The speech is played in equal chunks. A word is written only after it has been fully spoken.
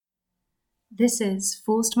This is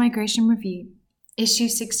Forced Migration Review, Issue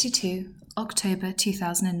 62, October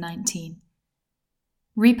 2019.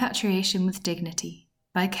 Repatriation with Dignity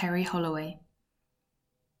by Kerry Holloway.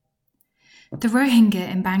 The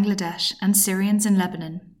Rohingya in Bangladesh and Syrians in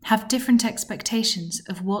Lebanon have different expectations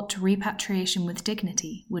of what repatriation with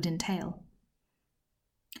dignity would entail.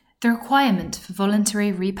 The requirement for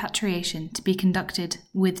voluntary repatriation to be conducted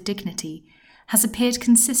with dignity has appeared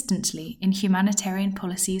consistently in humanitarian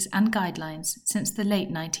policies and guidelines since the late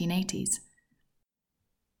 1980s.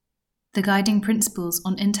 The guiding principles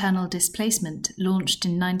on internal displacement, launched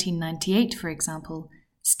in 1998, for example,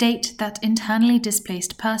 state that internally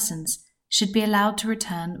displaced persons should be allowed to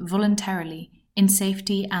return voluntarily, in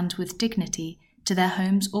safety and with dignity, to their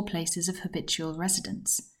homes or places of habitual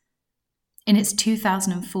residence. In its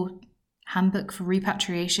 2004 Handbook for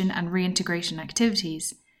Repatriation and Reintegration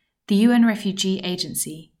Activities, the UN Refugee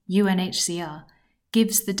Agency, UNHCR,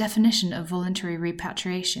 gives the definition of voluntary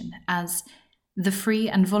repatriation as the free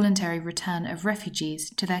and voluntary return of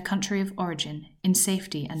refugees to their country of origin in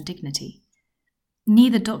safety and dignity.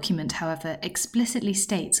 Neither document, however, explicitly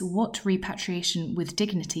states what repatriation with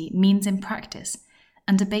dignity means in practice,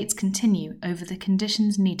 and debates continue over the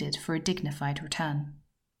conditions needed for a dignified return.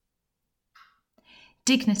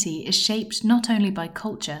 Dignity is shaped not only by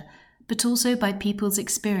culture, but also by people's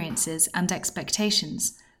experiences and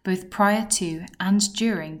expectations, both prior to and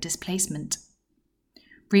during displacement.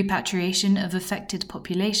 Repatriation of affected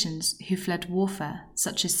populations who fled warfare,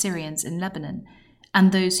 such as Syrians in Lebanon,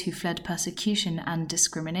 and those who fled persecution and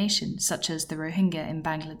discrimination, such as the Rohingya in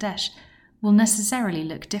Bangladesh, will necessarily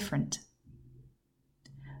look different.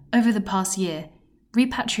 Over the past year,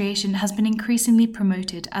 repatriation has been increasingly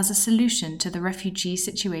promoted as a solution to the refugee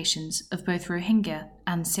situations of both Rohingya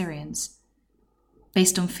and Syrians.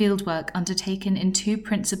 Based on fieldwork undertaken in two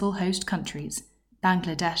principal host countries,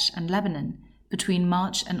 Bangladesh and Lebanon, between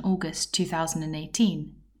March and August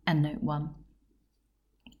 2018, Endnote 1.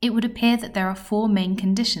 It would appear that there are four main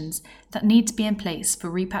conditions that need to be in place for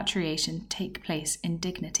repatriation to take place in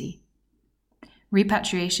dignity.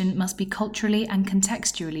 Repatriation must be culturally and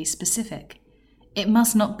contextually specific. It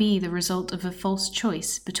must not be the result of a false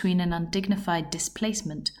choice between an undignified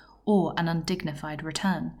displacement or an undignified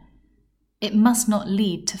return. It must not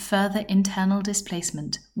lead to further internal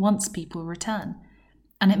displacement once people return,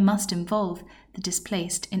 and it must involve the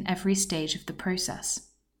displaced in every stage of the process.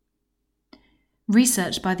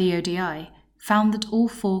 Research by the ODI found that all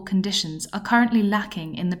four conditions are currently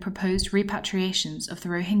lacking in the proposed repatriations of the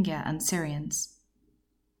Rohingya and Syrians.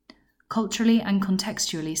 Culturally and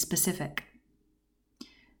contextually specific.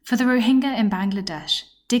 For the Rohingya in Bangladesh,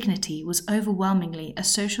 dignity was overwhelmingly a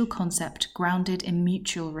social concept grounded in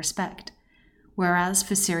mutual respect, whereas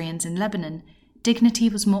for Syrians in Lebanon, dignity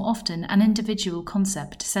was more often an individual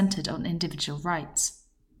concept centered on individual rights.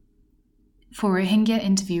 For Rohingya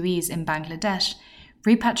interviewees in Bangladesh,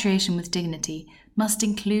 repatriation with dignity must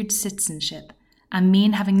include citizenship and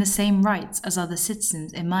mean having the same rights as other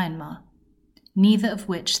citizens in Myanmar, neither of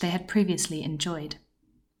which they had previously enjoyed.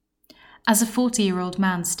 As a 40-year-old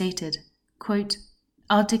man stated, quote,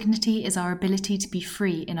 "Our dignity is our ability to be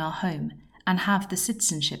free in our home and have the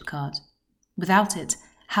citizenship card. Without it,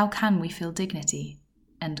 how can we feel dignity?"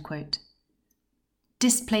 End quote.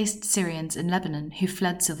 Displaced Syrians in Lebanon who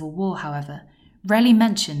fled civil war, however, rarely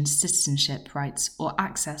mentioned citizenship rights or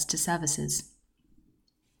access to services.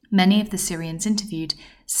 Many of the Syrians interviewed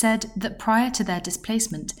said that prior to their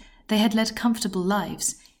displacement, they had led comfortable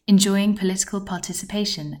lives, enjoying political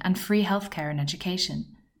participation and free healthcare and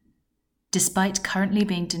education. Despite currently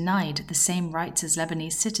being denied the same rights as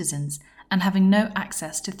Lebanese citizens and having no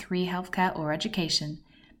access to free healthcare or education,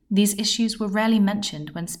 these issues were rarely mentioned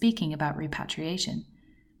when speaking about repatriation.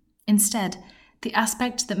 Instead, the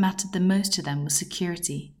aspect that mattered the most to them was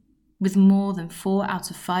security, with more than 4 out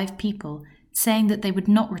of 5 people saying that they would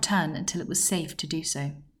not return until it was safe to do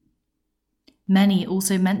so. Many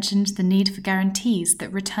also mentioned the need for guarantees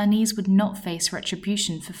that returnees would not face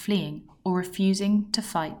retribution for fleeing or refusing to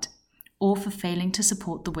fight, or for failing to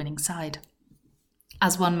support the winning side.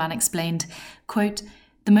 As one man explained, quote,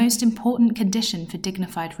 "The most important condition for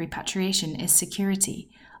dignified repatriation is security.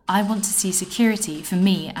 I want to see security for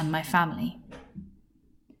me and my family."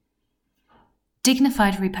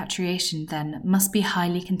 Dignified repatriation, then, must be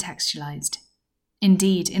highly contextualized.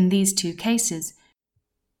 Indeed, in these two cases,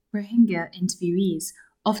 Rohingya interviewees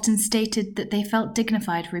often stated that they felt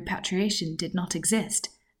dignified repatriation did not exist,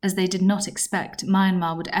 as they did not expect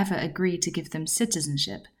Myanmar would ever agree to give them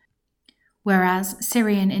citizenship, whereas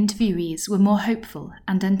Syrian interviewees were more hopeful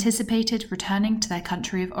and anticipated returning to their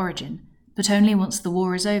country of origin, but only once the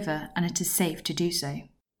war is over and it is safe to do so.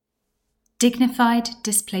 Dignified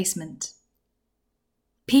displacement.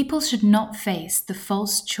 People should not face the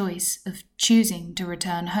false choice of choosing to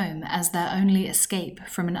return home as their only escape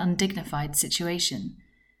from an undignified situation.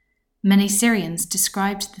 Many Syrians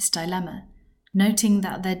described this dilemma, noting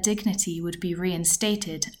that their dignity would be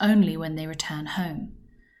reinstated only when they return home.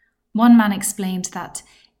 One man explained that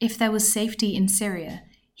if there was safety in Syria,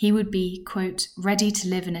 he would be, quote, ready to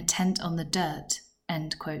live in a tent on the dirt,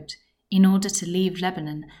 end quote, in order to leave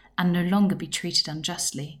Lebanon and no longer be treated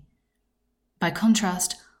unjustly. By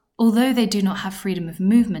contrast, although they do not have freedom of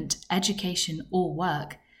movement, education, or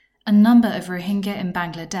work, a number of Rohingya in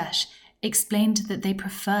Bangladesh explained that they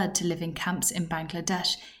preferred to live in camps in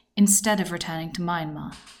Bangladesh instead of returning to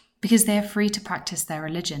Myanmar, because they are free to practice their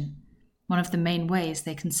religion, one of the main ways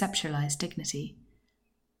they conceptualize dignity.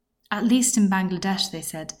 At least in Bangladesh, they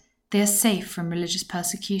said, they are safe from religious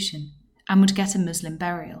persecution and would get a Muslim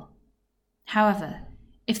burial. However,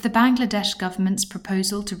 if the Bangladesh government's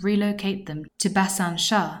proposal to relocate them to Bhasan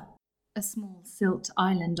Char, a small silt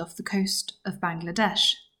island off the coast of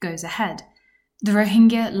Bangladesh, goes ahead, the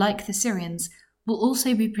Rohingya, like the Syrians, will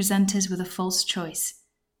also be presented with a false choice.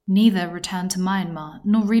 Neither return to Myanmar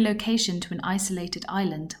nor relocation to an isolated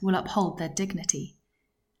island will uphold their dignity.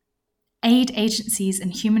 Aid agencies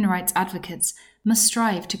and human rights advocates must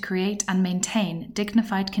strive to create and maintain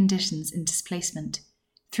dignified conditions in displacement,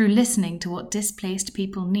 through listening to what displaced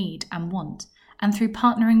people need and want, and through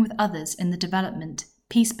partnering with others in the development,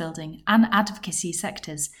 peacebuilding, and advocacy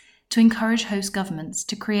sectors to encourage host governments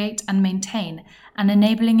to create and maintain an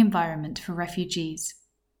enabling environment for refugees.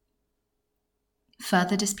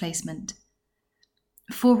 Further displacement.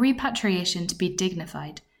 For repatriation to be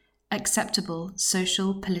dignified, acceptable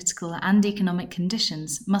social, political, and economic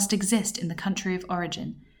conditions must exist in the country of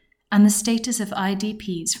origin, and the status of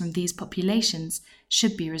IDPs from these populations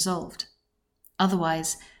should be resolved.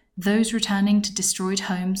 Otherwise, those returning to destroyed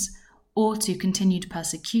homes or to continued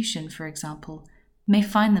persecution, for example, may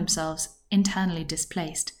find themselves internally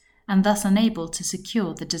displaced and thus unable to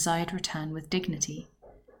secure the desired return with dignity.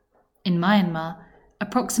 In Myanmar,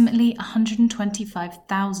 approximately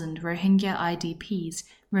 125,000 Rohingya IDPs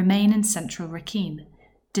remain in central Rakhine,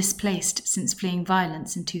 displaced since fleeing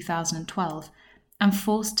violence in 2012, and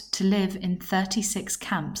forced to live in 36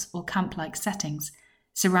 camps or camp-like settings,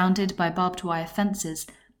 surrounded by barbed wire fences,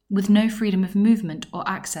 with no freedom of movement or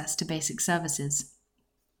access to basic services.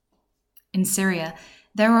 In Syria,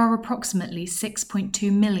 there are approximately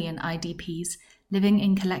 6.2 million IDPs living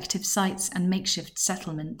in collective sites and makeshift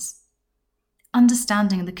settlements.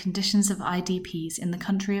 Understanding the conditions of IDPs in the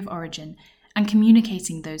country of origin and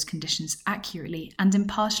communicating those conditions accurately and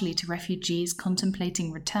impartially to refugees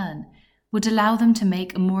contemplating return would allow them to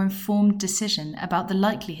make a more informed decision about the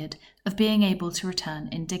likelihood of being able to return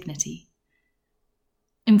in dignity.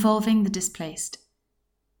 Involving the displaced.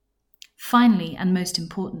 Finally, and most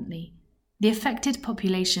importantly, the affected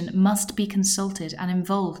population must be consulted and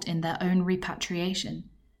involved in their own repatriation.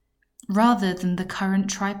 Rather than the current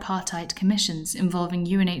tripartite commissions involving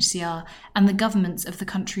UNHCR and the governments of the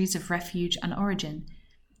countries of refuge and origin,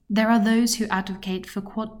 there are those who advocate for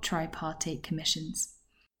quad-tripartite commissions,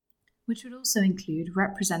 which would also include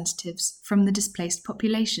representatives from the displaced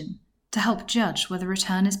population to help judge whether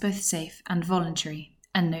return is both safe and voluntary.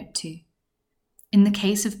 Endnote 2. In the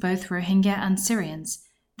case of both Rohingya and Syrians,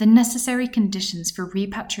 the necessary conditions for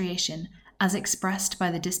repatriation, as expressed by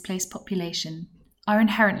the displaced population, are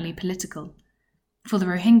inherently political. For the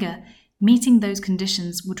Rohingya, meeting those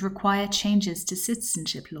conditions would require changes to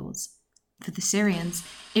citizenship laws. For the Syrians,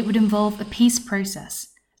 it would involve a peace process,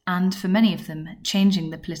 and for many of them, changing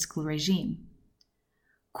the political regime.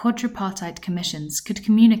 Quadripartite commissions could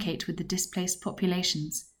communicate with the displaced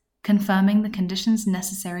populations, confirming the conditions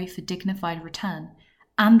necessary for dignified return,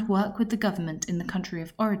 and work with the government in the country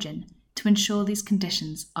of origin to ensure these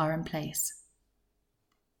conditions are in place.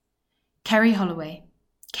 Kerry Holloway,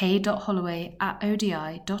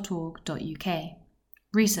 k.holloway@odi.org.uk,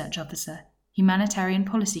 Research Officer, Humanitarian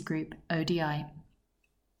Policy Group, ODI,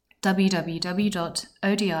 www.odi.org.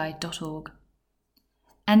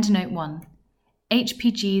 Endnote 1,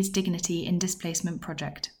 HPG's Dignity in Displacement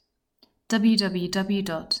Project,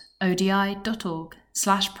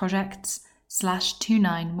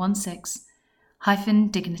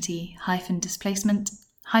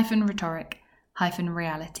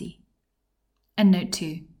 Endnote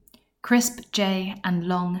 2, Crisp J. and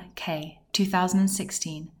Long K.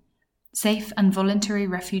 2016, Safe and Voluntary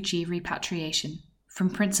Refugee Repatriation, From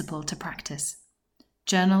Principle to Practice.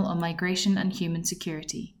 Journal on Migration and Human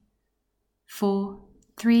Security.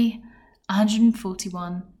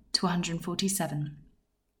 141 to 147.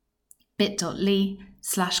 bit.ly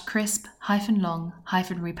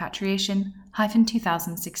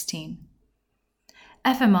crisp-long-repatriation-2016.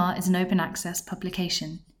 FMR is an open access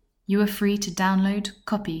publication. You are free to download,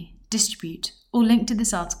 copy, distribute, or link to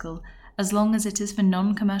this article as long as it is for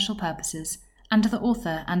non-commercial purposes and the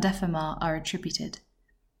author and FMR are attributed.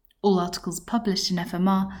 All articles published in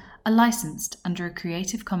FMR are licensed under a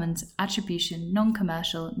Creative Commons Attribution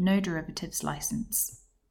Non-Commercial No Derivatives license.